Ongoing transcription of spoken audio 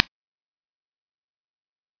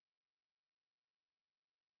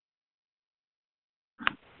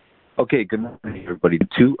Okay, good morning, everybody.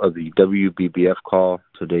 Two of the WBBF call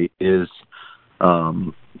today is,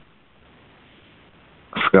 um,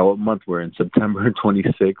 I forgot what month we're in, September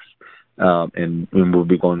 26th, and we'll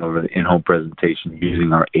be going over the in-home presentation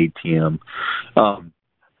using our ATM. Um,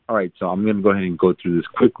 all right, so I'm going to go ahead and go through this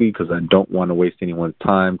quickly because I don't want to waste anyone's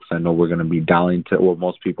time because I know we're going to be dialing to, well,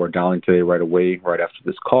 most people are dialing today right away, right after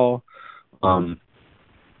this call.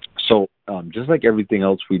 So just like everything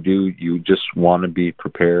else we do, you just want to be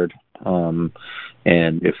prepared. And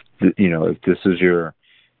if this is if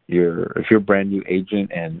you're a brand new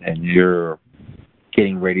agent and you're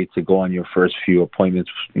getting ready to go on your first few appointments,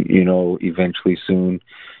 eventually soon,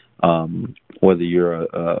 whether you're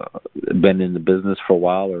been in the business for a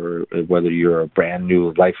while or whether you're a brand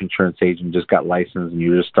new life insurance agent, just got licensed and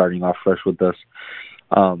you're just starting off fresh with us,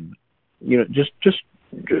 just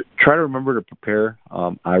try to remember to prepare.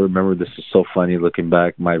 I remember, this is so funny looking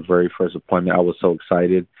back, my very first appointment, I was so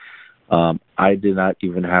excited. I did not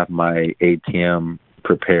even have my ATM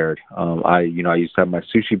prepared. I used to have my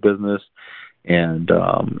sushi business and,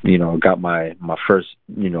 got my first,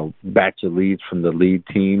 batch of leads from the lead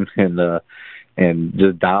team and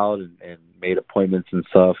just dialed and made appointments and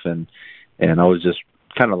stuff. And I was just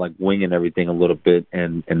kind of like winging everything a little bit.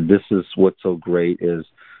 And this is what's so great is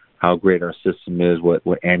how great our system is, what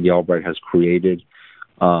Andy Albright has created.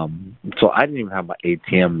 So I didn't even have my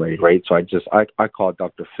ATM ready, right? So I called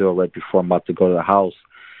Dr. Phil right before I'm about to go to the house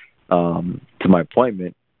to my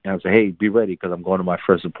appointment. And I said, hey, be ready because I'm going to my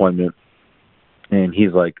first appointment. And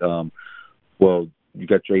he's like, well, you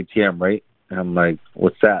got your ATM, right? And I'm like,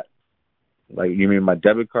 what's that? Like, you mean my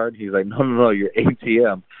debit card? He's like, no, your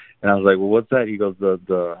ATM. And I was like, well, what's that? He goes,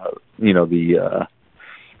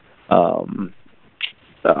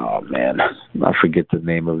 oh man, I forget the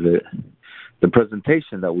name of it. The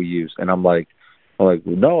presentation that we use. And I'm like,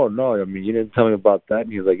 no, I mean, you didn't tell me about that.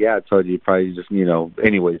 And he's like, yeah, I told you, probably just,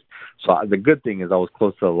 anyways. So the good thing is I was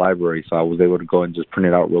close to the library, so I was able to go and just print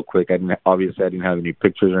it out real quick. I didn't have any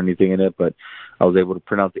pictures or anything in it, but I was able to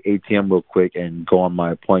print out the ATM real quick and go on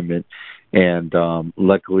my appointment. And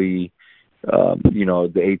luckily,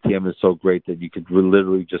 the ATM is so great that you could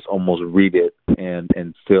literally just almost read it and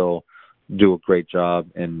still do a great job,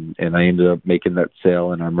 and I ended up making that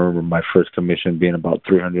sale. And I remember my first commission being about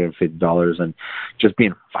 $350 and just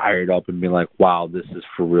being fired up and being like, wow, this is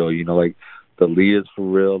for real. Like the lead is for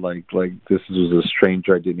real. Like this was a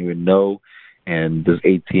stranger I didn't even know, and this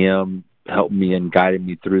ATM helped me and guided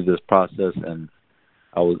me through this process, and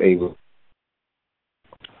I was able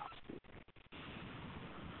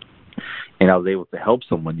to help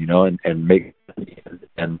someone, and make the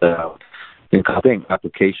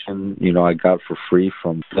application, I got for free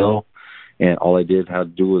from Phil, and all I did had to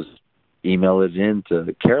do was email it in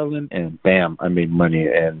to Carolyn, and bam, I made money,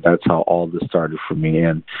 and that's how all this started for me.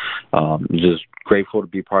 And just grateful to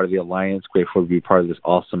be part of the Alliance, grateful to be part of this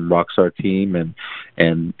awesome Rockstar team, and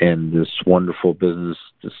this wonderful business,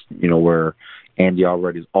 just where Andy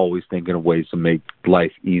already is always thinking of ways to make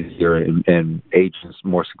life easier and agents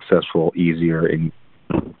more successful, easier and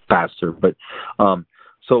faster. But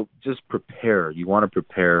so just prepare. You want to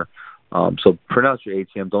prepare. So print out your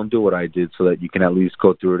ATM. Don't do what I did, so that you can at least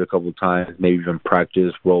go through it a couple of times, maybe even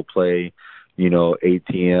practice, role play,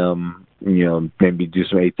 ATM, maybe do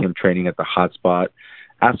some ATM training at the hotspot.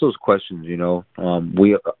 Ask those questions,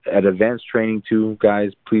 We at advanced training too,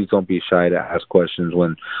 guys, please don't be shy to ask questions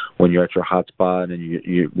when you're at your hotspot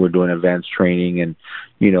and we're doing advanced training. And,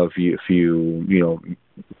 if you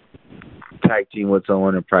tag team with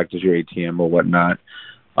someone and practice your ATM or whatnot.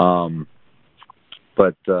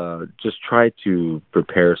 But just try to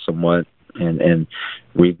prepare somewhat and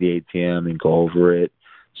read the ATM and go over it,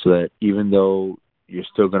 so that even though you're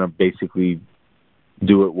still going to basically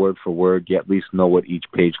do it word for word, you at least know what each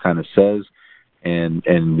page kind of says. And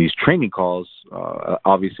these training calls,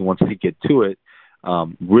 obviously once they get to it,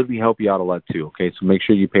 really help you out a lot too. Okay, so make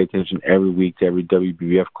sure you pay attention every week to every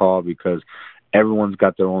WBBF call, because everyone's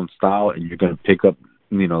got their own style, and you're going to pick up,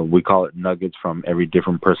 we call it nuggets from every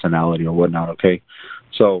different personality or whatnot, okay?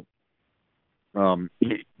 So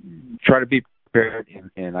try to be prepared,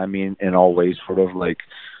 and I mean in all ways, sort of like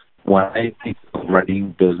when I think of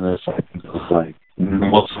running business, I think of like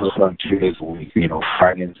most of us run 2 days a week,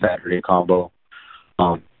 Friday and Saturday combo.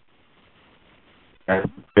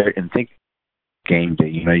 And think game day,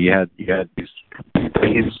 you had these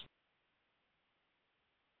days.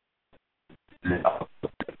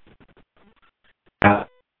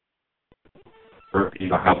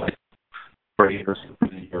 Have like freight or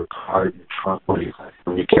something in your car, your trunk, where you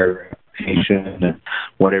carry application and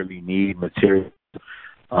whatever you need, material.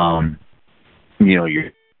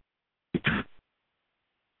 Your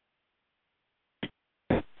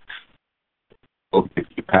if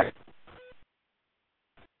you pack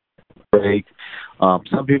break.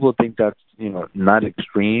 Some people think that's not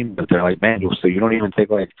extreme, but they're like, man, so you don't even take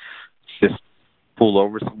like just pull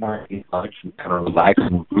over somewhere, eat lunch, and kind of relax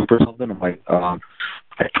and group or something. I'm like, I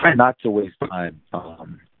try not to waste time.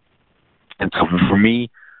 And so for me,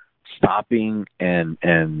 stopping and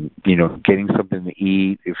getting something to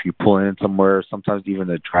eat, if you pull in somewhere, sometimes even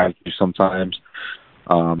the drive through sometimes,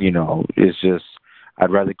 it's just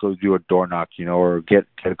I'd rather go do a door knock, or get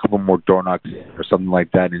a couple more door knocks in or something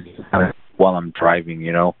like that, and kind of while I'm driving.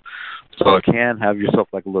 So I can have yourself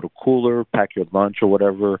like a little cooler, pack your lunch or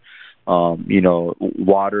whatever.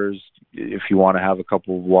 Waters if you want to have a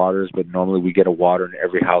couple of waters, but normally we get a water in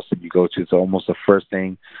every house that you go to. It's almost the first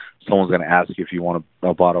thing someone's going to ask you if you want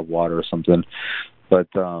a bottle of water or something. But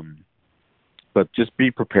just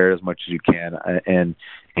be prepared as much as you can, and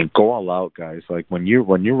go all out, guys. Like when you're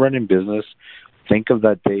running business, think of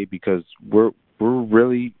that day, because we're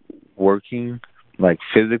really working, like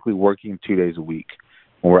physically working 2 days a week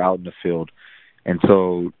when we're out in the field. And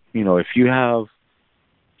so, if you have,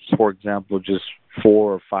 for example, just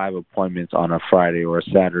 4 or 5 appointments on a Friday or a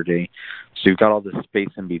Saturday, so you've got all this space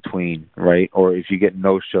in between, right? Or if you get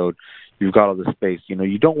no-showed, you've got all the space.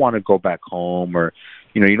 You don't want to go back home, or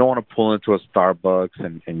you don't want to pull into a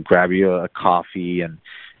Starbucks and grab you a coffee and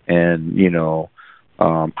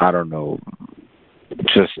I don't know.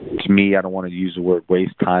 Just to me, I don't want to use the word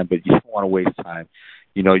waste time, but you don't want to waste time.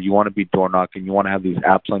 You want to be door knocking. You want to have these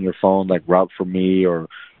apps on your phone like Route for Me or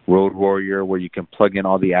Road Warrior, where you can plug in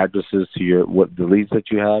all the addresses to the leads that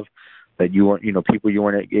you have, that you weren't, people you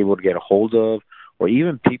weren't able to get a hold of, or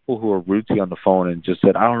even people who are rude to you on the phone and just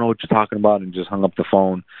said, I don't know what you're talking about, and just hung up the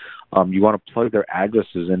phone. You want to plug their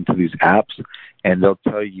addresses into these apps, and they'll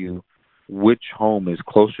tell you which home is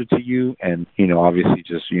closer to you, and obviously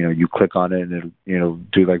just you click on it and it'll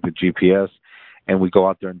do like the GPS, and we go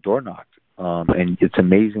out there and door knock. And it's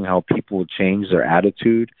amazing how people will change their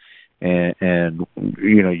attitude, and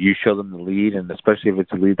you show them the lead, and especially if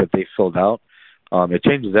it's a lead that they filled out, it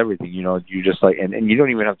changes everything. You just like, and you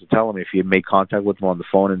don't even have to tell them if you make contact with them on the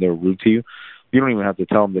phone and they're rude to you. You don't even have to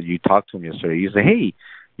tell them that you talked to them yesterday. You say, hey,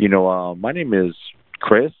 my name is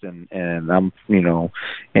Chris, and I'm,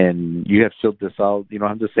 and you have filled this out. You don't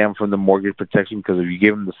have to say I'm from the mortgage protection, because if you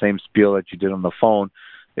give them the same spiel that you did on the phone,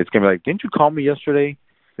 it's going to be like, didn't you call me yesterday?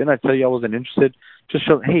 Didn't I tell you I wasn't interested? Just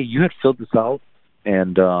show, hey, you had filled this out,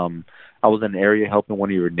 and I was in an area helping one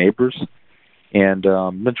of your neighbors, and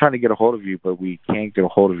I've been trying to get a hold of you, but we can't get a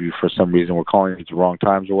hold of you for some reason. We're calling you at the wrong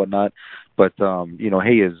times or whatnot. But,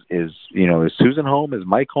 hey, is Susan home? Is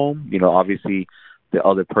Mike home? Obviously the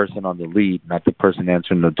other person on the lead, not the person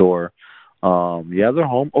answering the door. Yeah, they're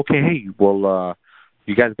home. Okay, hey, well,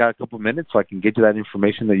 you guys got a couple minutes so I can get you that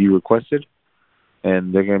information that you requested?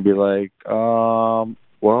 And they're going to be like,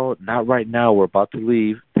 well, not right now. We're about to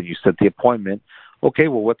leave. Then you set the appointment. Okay,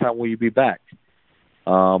 well, what time will you be back?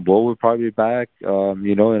 Well, we'll probably be back,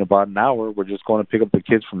 in about an hour. We're just going to pick up the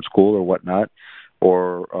kids from school or whatnot.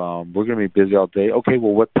 Or we're going to be busy all day. Okay,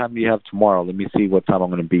 well, what time do you have tomorrow? Let me see what time I'm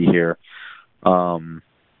going to be here. And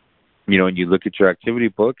you look at your activity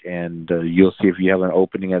book, and you'll see if you have an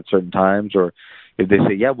opening at certain times, or if they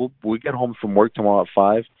say, yeah, we'll get home from work tomorrow at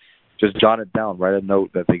 5, just jot it down. Write a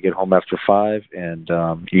note that they get home after 5, and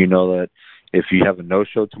that if you have a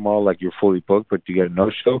no-show tomorrow, like you're fully booked, but you get a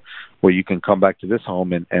no-show, well, you can come back to this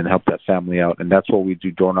home and help that family out. And that's what we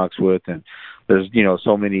do door knocks with. And there's,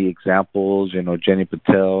 so many examples, Jenny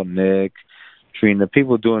Patel, Nick, Trina,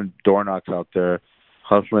 people doing door knocks out there,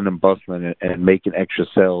 hustling and bustling and making extra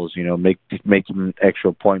sales, making extra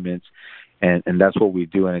appointments. And that's what we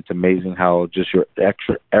do. And it's amazing how just your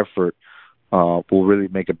extra effort will really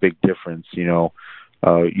make a big difference.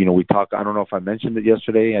 We talk, I don't know if I mentioned it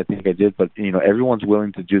yesterday, I think I did, but, everyone's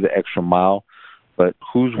willing to do the extra mile, but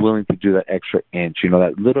who's willing to do that extra inch?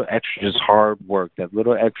 That little extra just hard work, that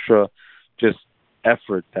little extra just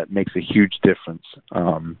effort that makes a huge difference.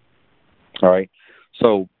 All right.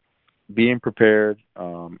 So being prepared,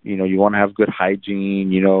 you want to have good hygiene,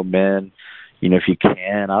 men, if you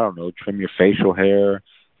can, I don't know, trim your facial hair,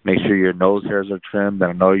 make sure your nose hairs are trimmed.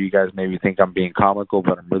 I know you guys maybe think I'm being comical,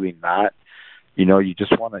 but I'm really not. You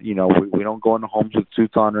just want to, we don't go into homes with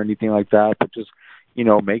suits on or anything like that, but just,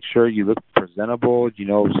 make sure you look presentable,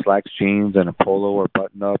 slacks, jeans, and a polo or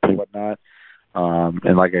button up or whatnot.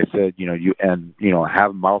 And like I said,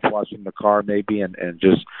 have mouthwash in the car maybe, and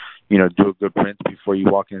just, do a good rinse before you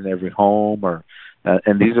walk in every home, or,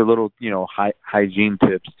 and these are little, hygiene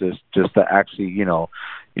tips just to actually, you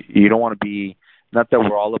don't want to be, not that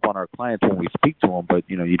we're all up on our clients when we speak to them, but,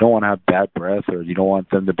 you don't want to have bad breath, or you don't want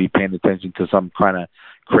them to be paying attention to some kind of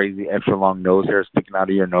crazy extra long nose hair sticking out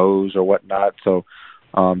of your nose or whatnot. So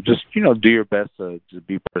just do your best to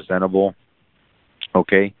be presentable.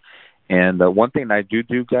 Okay. And one thing I do,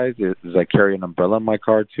 guys, is I carry an umbrella in my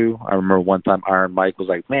car too. I remember one time Iron Mike was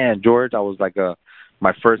like, "Man, George, I was like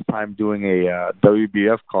my first time doing a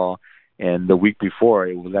WBF call, and the week before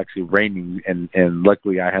it was actually raining, and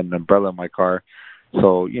luckily I had an umbrella in my car."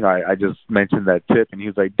 So I just mentioned that tip, and he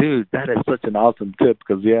was like, "Dude, that is such an awesome tip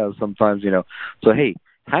because sometimes So hey,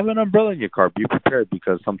 have an umbrella in your car. Be prepared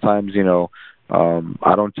because sometimes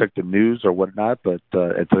I don't check the news or whatnot, but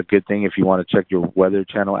it's a good thing if you want to check your Weather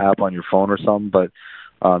Channel app on your phone or something. But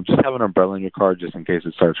just have an umbrella in your car just in case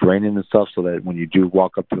it starts raining and stuff, so that when you do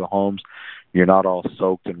walk up to the homes, you're not all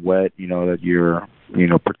soaked and wet. That you're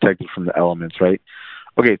protected from the elements, right?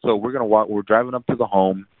 Okay, so we're gonna walk. We're driving up to the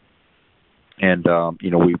home, and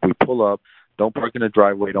we pull up. Don't park in the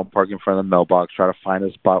driveway. Don't park in front of the mailbox. Try to find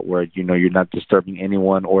a spot where you're not disturbing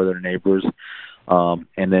anyone or their neighbors.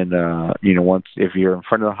 And then, once if you're in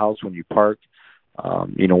front of the house when you park,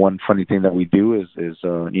 one funny thing that we do is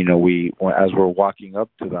we as we're walking up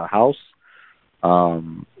to the house,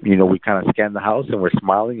 we kind of scan the house and we're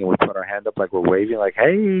smiling and we put our hand up like we're waving, like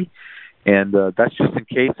hey, and that's just in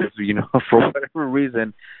case if for whatever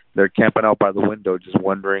reason they're camping out by the window, just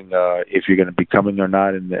wondering if you're going to be coming or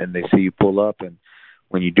not, and they see you pull up, and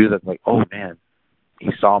when you do that, like, oh man,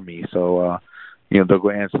 he saw me, so they'll go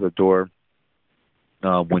answer the door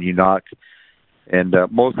when you knock. And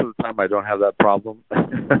most of the time I don't have that problem.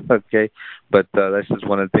 Okay, but that's just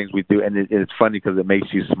one of the things we do, and it's funny because it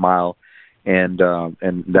makes you smile, and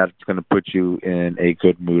that's going to put you in a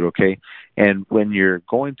good mood. Okay, and when you're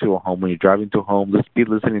going to a home, when you're driving to a home, let's be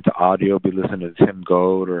listening to audio, be listening to Tim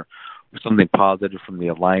Goad or something positive from the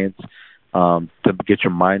Alliance to get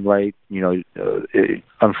your mind right.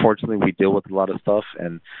 Unfortunately, we deal with a lot of stuff,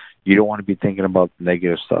 and you don't want to be thinking about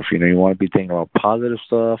negative stuff. You want to be thinking about positive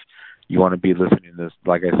stuff. You want to be listening to this,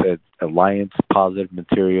 like I said, Alliance, positive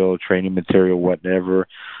material, training material, whatever.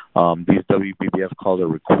 These WBBF calls are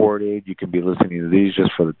recorded. You can be listening to these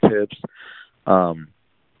just for the tips.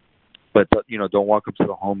 But don't walk up to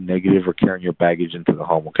the home negative or carrying your baggage into the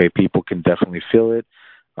home, okay? People can definitely feel it.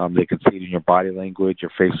 They can see it in your body language,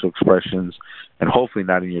 your facial expressions, and hopefully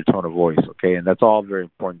not in your tone of voice, okay? And that's all very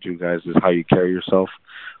important to you guys, is how you carry yourself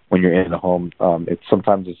when you're in the home.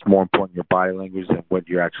 Sometimes it's more important your body language than what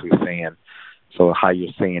you're actually saying. So how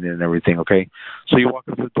you're saying it and everything, okay? So you walk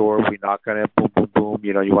up to the door, we knock on it, boom, boom, boom.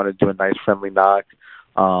 You want to do a nice friendly knock,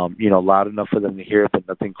 loud enough for them to hear it, but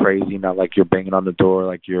nothing crazy, not like you're banging on the door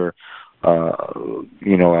like you're, a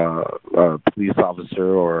police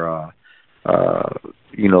officer or,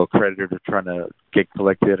 a creditor trying to get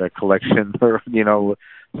collected a collection or,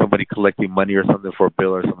 somebody collecting money or something for a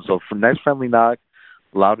bill or something. So for nice friendly knock,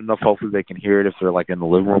 loud enough, hopefully they can hear it if they're like in the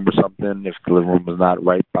living room or something, if the living room is not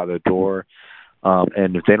right by the door.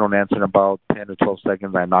 And if they don't answer in about 10 or 12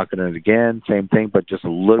 seconds, I knock on it again, same thing, but just a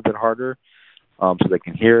little bit harder so they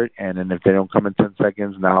can hear it. And then if they don't come in 10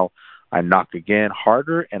 seconds, now I knock again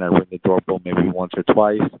harder and I ring the doorbell maybe once or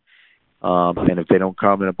twice. And if they don't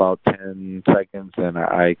come in about 10 seconds, then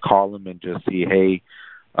I call them and just see, hey,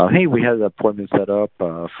 we had an appointment set up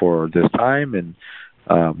for this time, and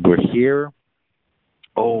we're here.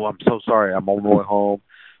 Oh, I'm so sorry. I'm on my way home.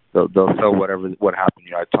 They'll tell what happened.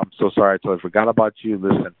 I'm so sorry. I totally forgot about you.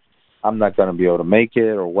 Listen, I'm not going to be able to make it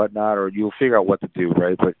or whatnot, or you'll figure out what to do,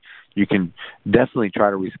 right? But you can definitely try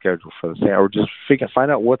to reschedule for the same, or just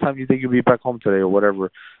find out what time you think you'll be back home today or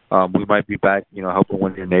whatever. We might be back, helping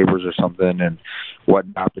one of your neighbors or something and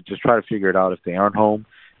whatnot, but just try to figure it out if they aren't home.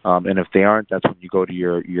 And if they aren't, that's when you go to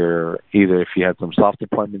your either if you had some soft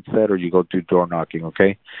appointment set or you go do door knocking,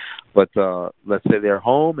 okay? But let's say they're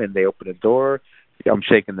home and they open the door. I'm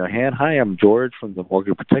shaking their hand. Hi, I'm George from the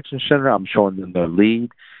Mortgage Protection Center. I'm showing them their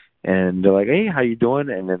lead. And they're like, hey, how you doing?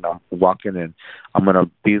 And then I'll walk in and I'm going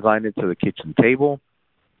to beeline it to the kitchen table.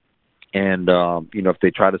 And, if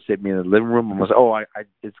they try to sit me in the living room, I'm going to say,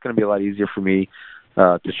 it's going to be a lot easier for me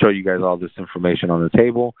to show you guys all this information on the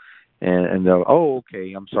table. And they'll,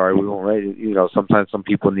 okay, I'm sorry, we won't write it. Sometimes some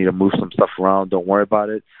people need to move some stuff around. Don't worry about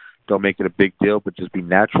it. Don't make it a big deal, but just be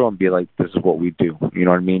natural and be like, this is what we do. You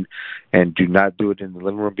know what I mean? And do not do it in the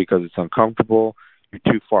living room because it's uncomfortable.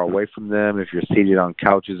 You're too far away from them if you're seated on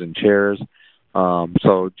couches and chairs.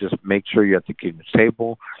 So just make sure you're at the kitchen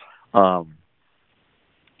table.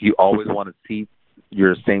 You always want to seat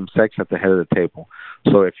your same sex at the head of the table.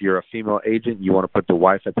 So if you're a female agent, you want to put the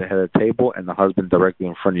wife at the head of the table and the husband directly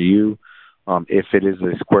in front of you, if it is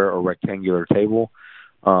a square or rectangular table.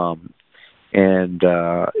 And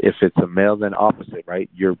if it's a male, then opposite, right?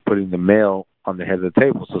 You're putting the male on the head of the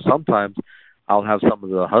table. So sometimes I'll have some of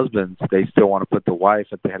the husbands, they still want to put the wife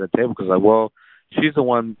at the head of the table because, like, well, she's the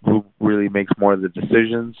one who really makes more of the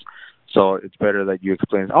decisions. So it's better that you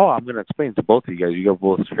explain. Oh, I'm going to explain to both of you guys. You got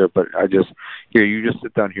both here, but here, you just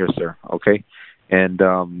sit down here, sir. Okay. And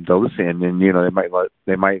they'll listen, and then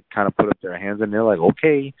they might kind of put up their hands, and they're like,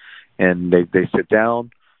 okay, and they sit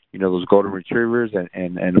down. Those golden retrievers,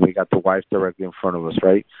 and we got the wife directly in front of us,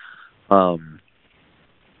 right?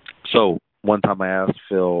 So one time I asked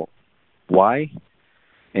Phil why,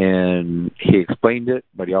 and he explained it,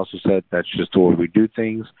 but he also said that's just the way we do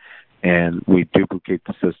things, and we duplicate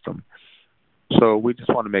the system. So we just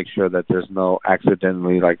want to make sure that there's no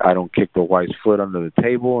accidentally, like, I don't kick the wife's foot under the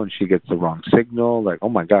table and she gets the wrong signal, like, oh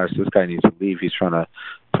my gosh, this guy needs to leave, he's trying to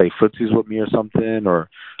play footsies with me or something. Or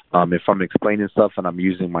if I'm explaining stuff and I'm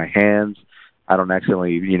using my hands, I don't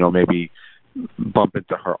accidentally, maybe bump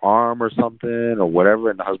into her arm or something or whatever,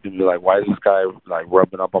 and the husband be like, why is this guy, like,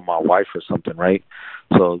 rubbing up on my wife or something, right?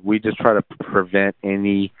 So we just try to prevent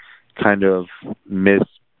any kind of miscues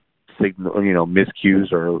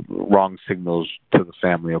or wrong signals to the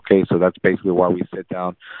family. Okay, so that's basically why we sit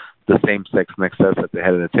down the same sex next to us at the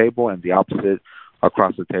head of the table and the opposite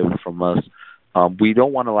across the table from us. We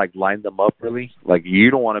don't want to, like, line them up really. Like, you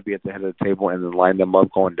don't want to be at the head of the table and then line them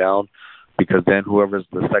up going down, because then whoever's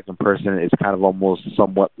the second person is kind of almost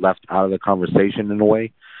somewhat left out of the conversation in a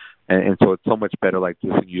way. And so it's so much better like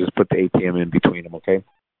this, and you just put the ATM in between them. Okay.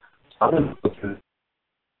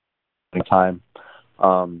 Time.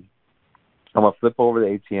 I'm going to flip over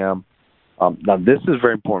the ATM. Now, this is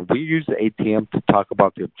very important. We use the ATM to talk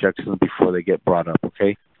about the objections before they get brought up,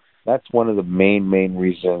 okay? That's one of the main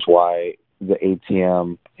reasons why the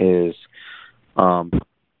ATM is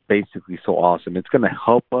basically so awesome. It's going to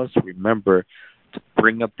help us remember to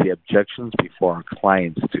bring up the objections before our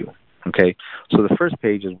clients do, okay? So the first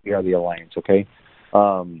page is We Are the Alliance, okay?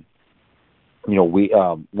 We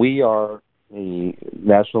are the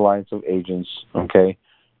National Alliance of Agents, okay?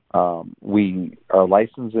 We are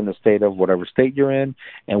licensed in the state of whatever state you're in,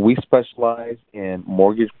 and we specialize in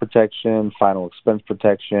mortgage protection, final expense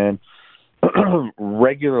protection,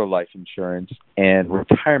 regular life insurance, and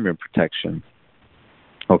retirement protection.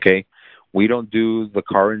 Okay? We don't do the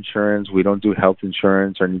car insurance. We don't do health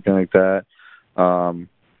insurance or anything like that. I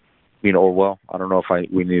don't know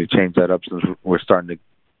if we need to change that up since we're starting to,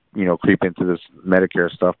 creep into this Medicare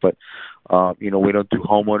stuff. But, we don't do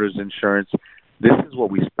homeowners insurance. This is what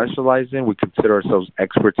we specialize in. We consider ourselves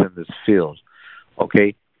experts in this field.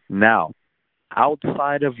 Okay? Now,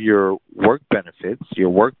 outside of your work benefits, your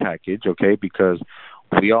work package, okay, because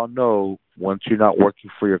we all know once you're not working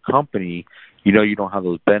for your company, you don't have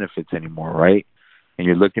those benefits anymore, right? And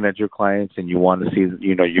you're looking at your clients and you want to see,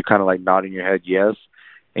 you're kind of like nodding your head yes,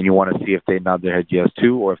 and you want to see if they nod their head yes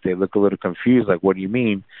too, or if they look a little confused, like, what do you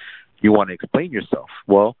mean? You want to explain yourself.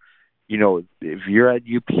 Well, if you're at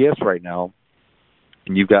UPS right now,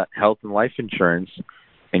 and you've got health and life insurance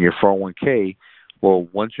and your 401k, well,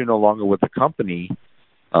 once you're no longer with the company,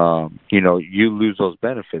 you lose those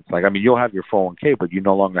benefits. Like, I mean, you'll have your 401k, but you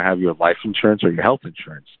no longer have your life insurance or your health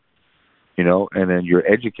insurance, and then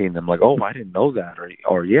you're educating them like, oh, I didn't know that,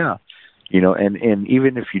 or yeah, and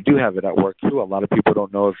even if you do have it at work too, a lot of people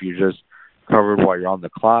don't know if you're just covered while you're on the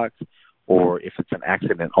clock or if it's an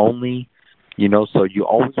accident only, so you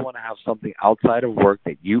always want to have something outside of work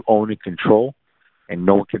that you own and control, and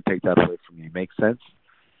no one can take that away from you. Make sense?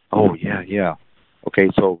 Oh, yeah. Okay,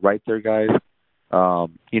 so right there, guys,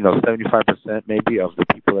 75% maybe of the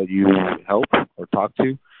people that you help or talk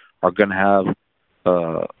to are going to have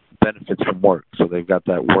benefits from work. So they've got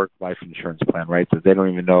that work life insurance plan, right, that they don't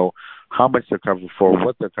even know how much they're covered for,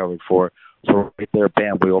 what they're covered for. So right there,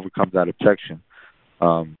 bam, we overcome that objection.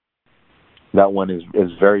 That one is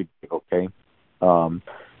very big, okay? And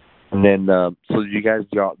then, so you guys,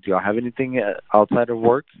 do y'all have anything outside of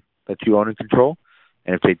work that you own and control?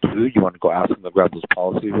 And if they do, you want to go ask them to grab those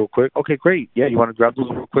policies real quick? Okay, great. Yeah, you want to grab those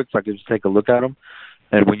real quick so I can just take a look at them?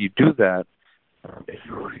 And when you do that, if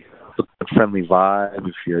you're a friendly vibe,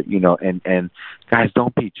 if you're, and guys,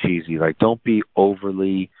 don't be cheesy. Like, don't be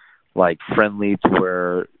overly, like, friendly to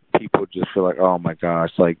where people just feel like, oh, my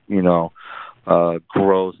gosh, like,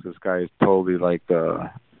 gross. This guy is totally like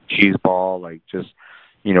a cheese ball, like just,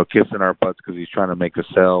 kissing our butts because he's trying to make a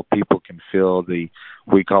sale. People can feel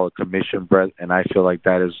we call it commission breath, and I feel like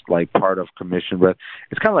that is like part of commission breath.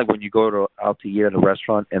 It's kind of like when you go out to eat at a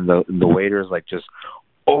restaurant and the waiter is like just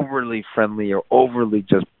overly friendly or overly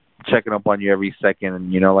just checking up on you every second,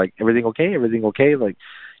 and like, everything okay? Like,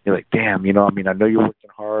 you're like, damn, I know you're working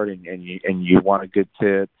hard and you want a good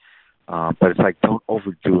tip, but it's like, don't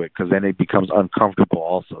overdo it, because then it becomes uncomfortable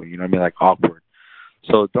also, like awkward.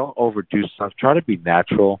 So don't overdo stuff. Try to be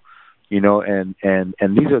natural, and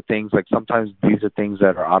these are things like sometimes these are things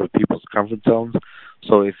that are out of people's comfort zones.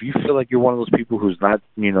 So if you feel like you're one of those people who's not,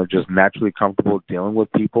 just naturally comfortable dealing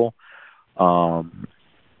with people, um,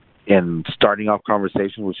 and starting off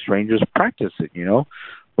conversation with strangers, practice it.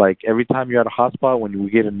 Like every time you're at a hotspot, when we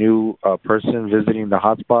get a new person visiting the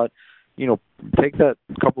hotspot, you know, take that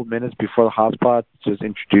couple of minutes before the hotspot, just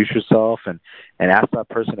introduce yourself and ask that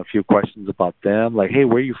person a few questions about them, like, hey,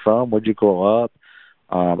 where are you from? Where'd you grow up?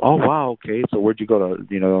 Oh wow, okay. So where'd you go to?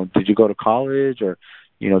 Did you go to college, or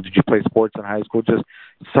did you play sports in high school? Just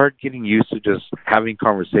start getting used to just having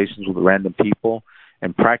conversations with random people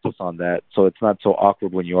and practice on that, so it's not so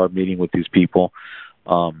awkward when you are meeting with these people.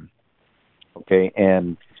 Um, okay,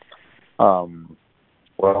 and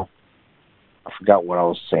well, I forgot what I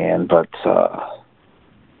was saying, but all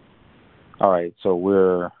right. So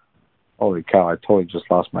we're holy cow! I totally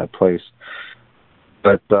just lost my place.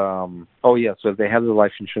 But oh yeah, so if they have the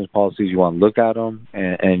life insurance policies, you want to look at them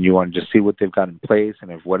and you want to just see what they've got in place, and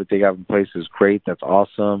if what they got in place is great, that's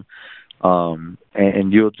awesome.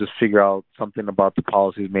 And you'll just figure out something about the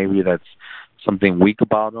policies, maybe that's something weak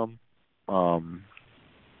about them. Um,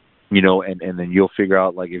 and then you'll figure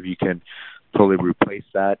out like if you can totally replace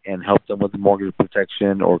that and help them with the mortgage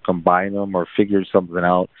protection or combine them or figure something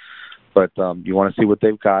out. But you want to see what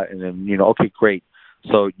they've got, and then okay, great.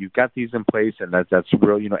 So you've got these in place, and that's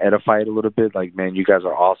real. Edify it a little bit. Like, man, you guys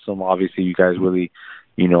are awesome. Obviously, you guys really,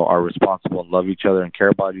 are responsible and love each other and care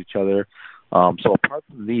about each other. So apart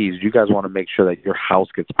from these, you guys want to make sure that your house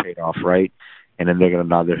gets paid off, right? And then they're going to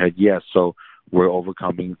nod their head yes. So we're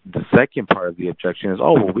overcoming the second part of the objection is,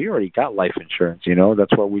 oh, well, we already got life insurance.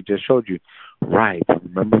 That's what we just showed you, right? But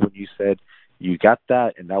remember when you said you got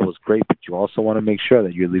that, and that was great, but you also want to make sure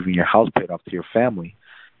that you're leaving your house paid off to your family.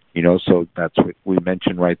 So that's what we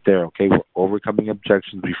mentioned right there. Okay, we're overcoming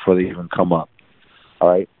objections before they even come up. All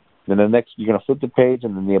right. Then the next, you're gonna flip the page,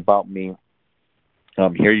 and then the about me.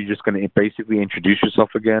 Here, you're just gonna basically introduce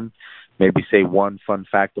yourself again. Maybe say one fun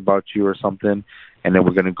fact about you or something, and then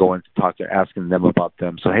we're gonna go into asking them about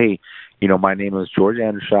them. So hey, my name is George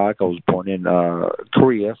Andershak. I was born in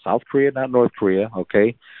Korea, South Korea, not North Korea.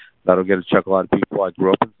 Okay. That'll get a chuckle out of people. I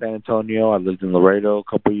grew up in San Antonio. I lived in Laredo a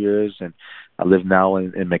couple of years, and I live now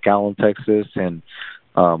in McAllen, Texas. And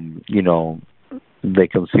they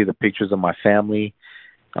can see the pictures of my family.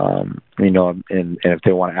 And if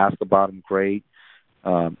they want to ask about them, great.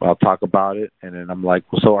 I'll talk about it. And then I'm like,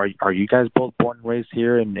 well, so are you guys both born and raised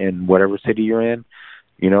here in whatever city you're in?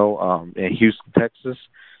 In Houston, Texas.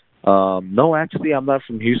 No, actually, I'm not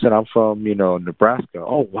from Houston. I'm from, Nebraska.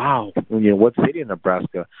 Oh, wow. What city in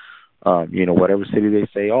Nebraska? Whatever city they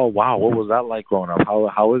say, oh, wow, what was that like growing up?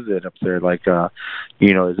 How is it up there? Like,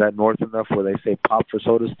 is that north enough where they say pop for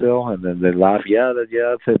soda still? And then they laugh, yeah,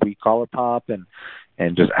 we call it pop, and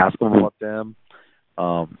just ask them about them.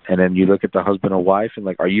 And then you look at the husband or wife and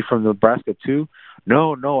like, are you from Nebraska too?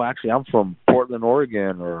 No, actually, I'm from Portland,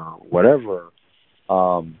 Oregon, or whatever.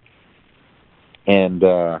 And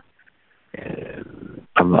I'm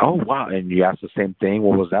like, oh wow! And you ask the same thing.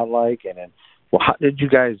 What was that like? And then, well, how did you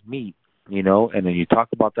guys meet? And then you talk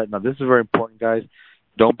about that. Now, this is very important, guys.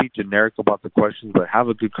 Don't be generic about the questions, but have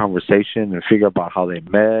a good conversation and figure out how they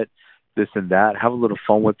met, this and that. Have a little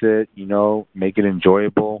fun with it. Make it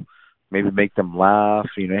enjoyable. Maybe make them laugh.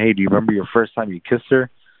 Hey, do you remember your first time you kissed her?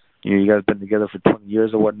 You guys been together for 20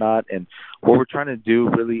 years or whatnot. And what we're trying to do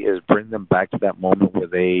really is bring them back to that moment where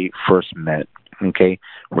they first met. Okay,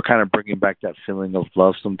 we're kind of bringing back that feeling of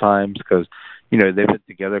love sometimes because they've been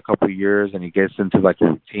together a couple of years and it gets into like a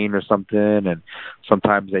routine or something, and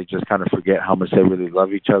sometimes they just kind of forget how much they really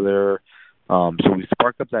love each other. So we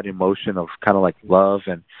spark up that emotion of kind of like love,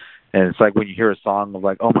 and it's like when you hear a song of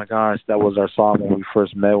like, oh my gosh, that was our song when we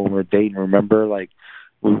first met when we were dating. Remember, like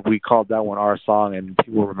we called that one our song, and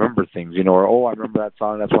people remember things, or oh, I remember that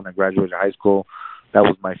song. That's when I graduated high school. That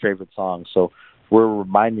was my favorite song. So we're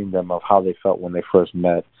reminding them of how they felt when they first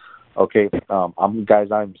met. Okay, I'm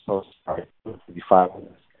so sorry. 55.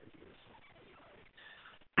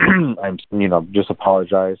 I'm, just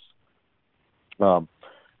apologize.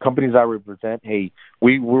 Companies I represent, hey,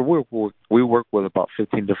 we work with about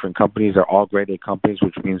 15 different companies. They're all grade A companies,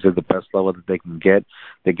 which means they're the best level that they can get.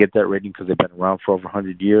 They get that rating because they've been around for over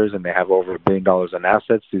 100 years and they have over $1 billion in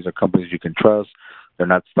assets. These are companies you can trust. They're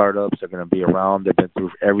not startups. They're going to be around. They've been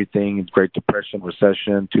through everything, Great Depression,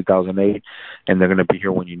 recession, 2008, and they're going to be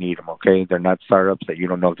here when you need them, okay? They're not startups that you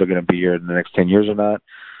don't know if they're going to be here in the next 10 years or not.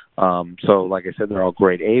 So like I said, they're all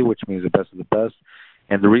grade A, which means the best of the best.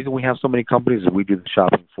 And the reason we have so many companies is we do the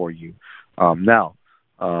shopping for you. Now,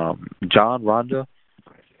 John, Rhonda,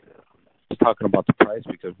 just talking about the price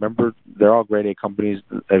because remember, they're all grade A companies.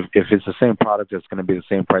 If it's the same product, it's going to be the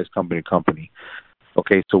same price company to company.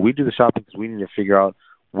 Okay, so we do the shopping because we need to figure out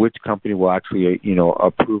which company will actually,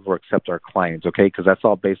 approve or accept our clients. Okay, because that's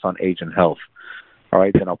all based on age and health. All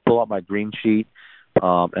right, then I'll pull out my green sheet,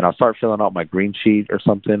 and I'll start filling out my green sheet or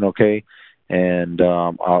something. Okay, and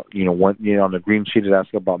I'll, on the green sheet it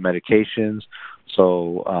asks about medications.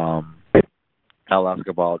 So I'll ask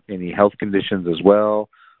about any health conditions as well,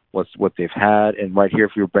 what they've had, and right here,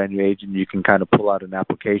 if you're a brand new agent, you can kind of pull out an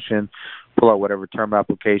application, pull out whatever term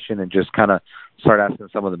application, and just kind of start asking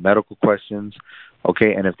some of the medical questions.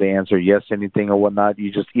 Okay, and if they answer yes to anything or whatnot,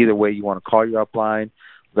 you just either way you want to call your upline,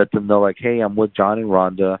 let them know like, hey, I'm with John and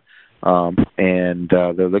Rhonda, and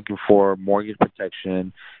they're looking for mortgage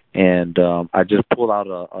protection, and I just pulled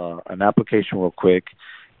out an application real quick,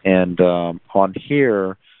 and on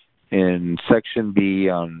here in section B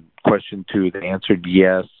on question 2, they answered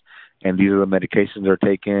yes, and these are the medications they're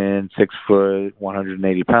taking: 6 foot,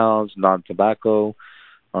 180 pounds, non-tobacco,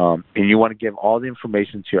 and you want to give all the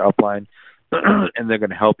information to your upline, and they're going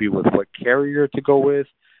to help you with what carrier to go with,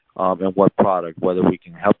 and what product, whether we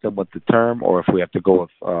can help them with the term or if we have to go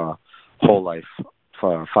with whole life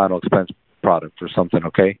final expense product or something,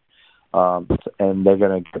 okay? And they're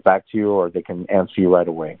going to get back to you or they can answer you right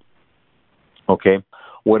away. Okay,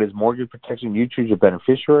 what is mortgage protection? You choose your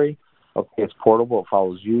beneficiary. Okay, it's portable. It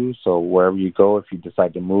follows you. So wherever you go, if you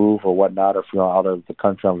decide to move or whatnot, or if you're out of the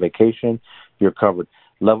country on vacation, you're covered.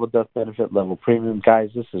 Level death benefit, level premium. Guys,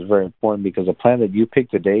 this is very important because the plan that you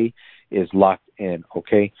pick today is locked in,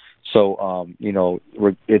 okay? So,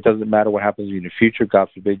 it doesn't matter what happens in the future. God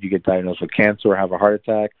forbid you get diagnosed with cancer or have a heart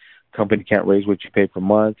attack. Company can't raise what you pay per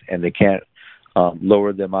month, and they can't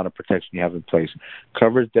lower the amount of protection you have in place.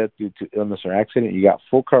 Coverage death due to illness or accident. You got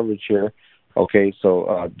full coverage here. Okay,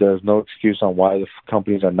 so there's no excuse on why the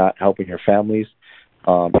companies are not helping your families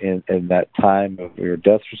in that time of your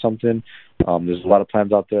death or something. There's a lot of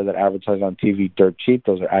plans out there that advertise on TV dirt cheap.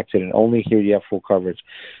 Those are accident only. Here you have full coverage.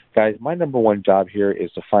 Guys, my number one job here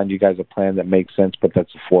is to find you guys a plan that makes sense but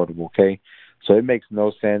that's affordable, okay? So it makes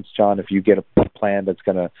no sense, John, if you get a plan that's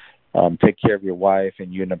going to take care of your wife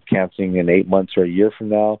and you end up canceling in 8 months or a year from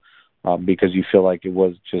now because you feel like it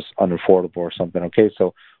was just unaffordable or something, okay?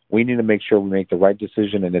 So we need to make sure we make the right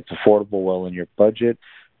decision and it's affordable, well in your budget,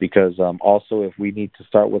 because also if we need to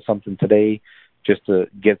start with something today just to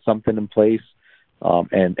get something in place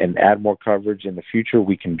and add more coverage in the future,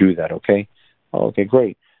 we can do that, okay? Okay,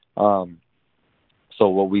 great. So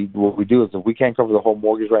what we do is if we can't cover the whole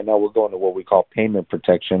mortgage right now, we're going to what we call payment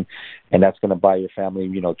protection, and that's going to buy your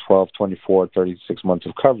family, 12, 24, 36 months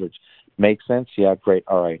of coverage. Make sense? Yeah, great.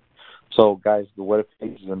 All right. So, guys, the what if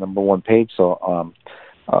page is the number one page. So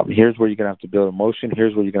here's where you're going to have to build emotion.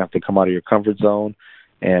 Here's where you're going to have to come out of your comfort zone.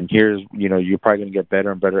 And here's, you're probably going to get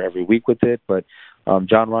better and better every week with it. But,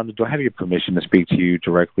 John, Rhonda, do I have your permission to speak to you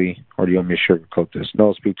directly, or do you want me to sugarcoat this?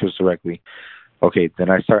 No, speak to us directly. Okay, then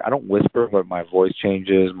I don't whisper, but my voice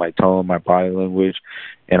changes, my tone, my body language,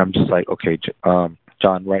 and I'm just like, okay,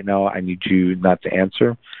 John, right now I need you not to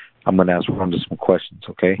answer. I'm going to ask Rhonda some questions,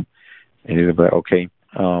 okay? And he's like, okay.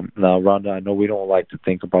 Now, Rhonda, I know we don't like to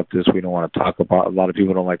think about this. We don't want to talk about, a lot of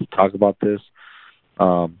people don't like to talk about this,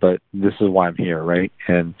 but this is why I'm here, right?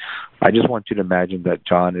 And I just want you to imagine that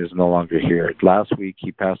John is no longer here. Last week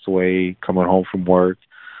he passed away coming home from work.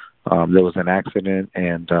 There was an accident,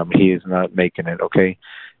 and he is not making it, okay?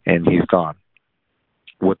 And he's gone.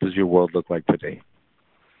 What does your world look like today?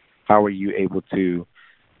 How are you able to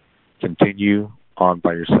continue on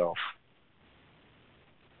by yourself?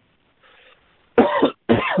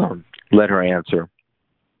 Let her answer.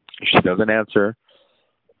 If she doesn't answer,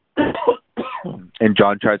 and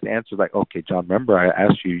John tries to answer, like, okay, John, remember I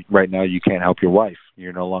asked you, right now you can't help your wife.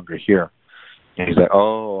 You're no longer here. And he's like,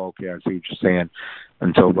 oh, okay, I see what you're saying.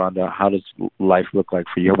 And so, Rhonda, how does life look like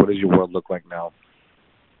for you? What does your world look like now?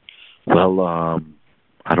 Well,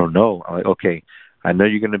 I don't know. I'm like, okay, I know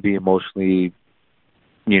you're going to be emotionally,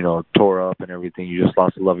 tore up and everything. You just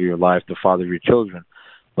lost the love of your life, the father of your children.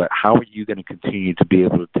 But how are you going to continue to be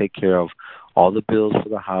able to take care of all the bills for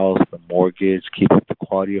the house, the mortgage, keep up the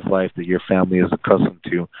quality of life that your family is accustomed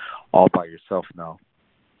to all by yourself now?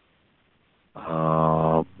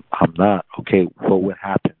 I'm not. Okay, what would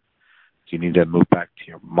happen? Do you need to move back to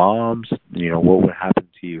your mom's? What would happen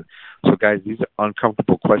to you? So, guys, these are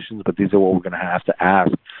uncomfortable questions, but these are what we're going to have to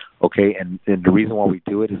ask, okay? And the reason why we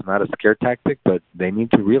do it is not a scare tactic, but they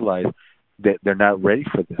need to realize that they're not ready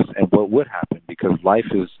for this and what would happen, because life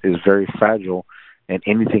is very fragile and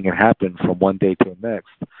anything can happen from one day to the next.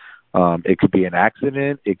 It could be an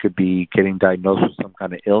accident. It could be getting diagnosed with some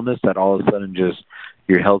kind of illness that all of a sudden just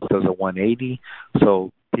your health does a 180.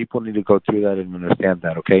 So people need to go through that and understand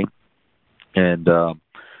that, okay?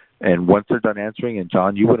 And once they're done answering, and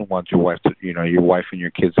John, you wouldn't want your wife to, your wife and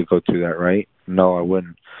your kids to go through that, right? No, I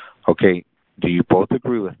wouldn't. Okay, do you both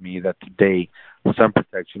agree with me that today sun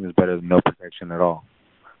protection is better than no protection at all?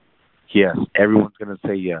 Yes, everyone's going to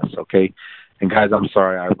say yes, okay? And guys, I'm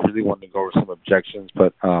sorry, I really wanted to go over some objections,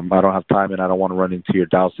 but I don't have time and I don't want to run into your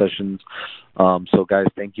dial sessions. So guys,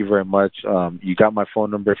 thank you very much. You got my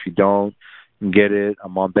phone number. If you don't, get it.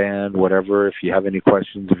 I'm on band, whatever. If you have any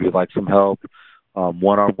questions, if you'd like some help,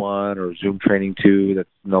 one-on-one or Zoom training too, that's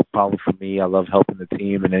no problem for me. I love helping the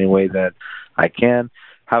team in any way that I can.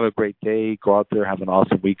 Have a great day. Go out there. Have an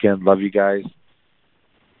awesome weekend. Love you guys.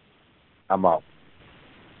 I'm out.